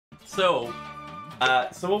So,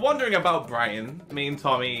 so we're wondering about Brian, me and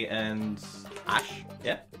Tommy and Ash.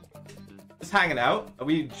 Yeah, just hanging out.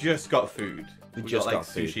 We just got food. We just got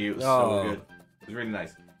food. Sushi. It was so good. It was really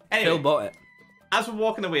nice. Anyway, Phil bought it. As we're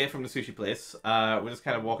walking away from the sushi place, we're just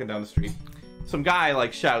kind of walking down the street. Some guy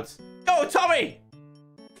like shouts, "Yo, Tommy!"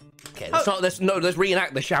 Okay, let's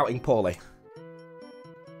reenact the shouting poorly.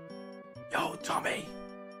 Yo, Tommy!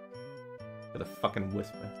 With a fucking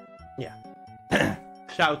whisper. Yeah.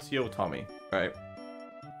 Shouts, yo, Tommy. Right.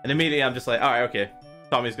 And immediately I'm just like, alright, okay.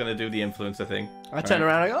 Tommy's gonna do the influencer thing. I turn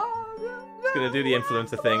around and go, he's gonna do the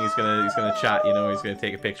influencer thing, he's gonna chat, you know, he's gonna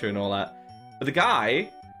take a picture and all that. But the guy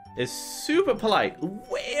is super polite,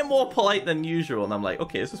 way more polite than usual, and I'm like,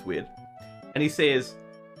 okay, this is weird. And he says,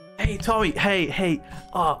 "Hey Tommy, hey,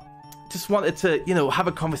 just wanted to, you know, have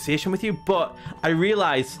a conversation with you, but I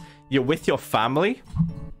realize you're with your family."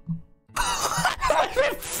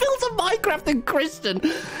 Phil's a Minecraft and Christian,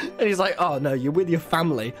 and he's like, "Oh no, you're with your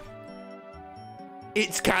family.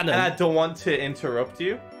 It's canon." And I don't want to interrupt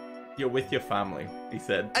you. You're with your family, he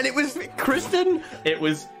said. And it was Kristen. It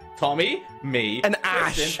was Tommy, me, and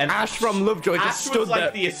Ash. And Ash from Lovejoy just stood was like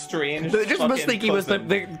there. The estranged. They just must think he was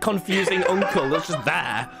the confusing uncle that's just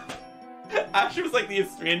there. Ash was like the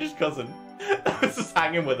estranged cousin. That was just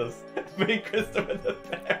hanging with us. Me, Kristen, and the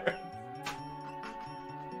parents.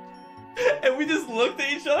 And we just looked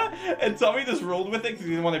at each other, and Tommy just rolled with it because he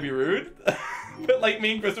didn't want to be rude. But like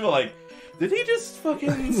me and Kristen were like, did he just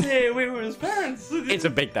fucking say we were his parents? It's a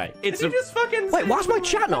big day. Did he just fucking Wait, why's my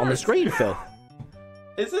chat not on the screen, Phil?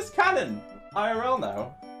 Is this canon? IRL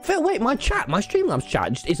now? Phil, wait, my Streamlabs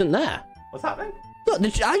chat just isn't there. What's happening? Look,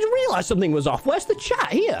 I realised something was off. Where's the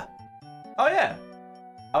chat here? Oh yeah.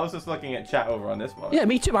 I was just looking at chat over on this one. Yeah,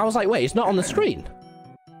 me too. I was like, wait, it's not on the screen.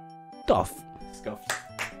 Stuff. Scuffed.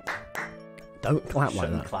 Don't clap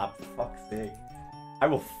like that. Clap, for fuck's sake. I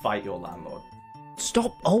will fight your landlord.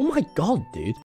 Stop. Oh my god, dude.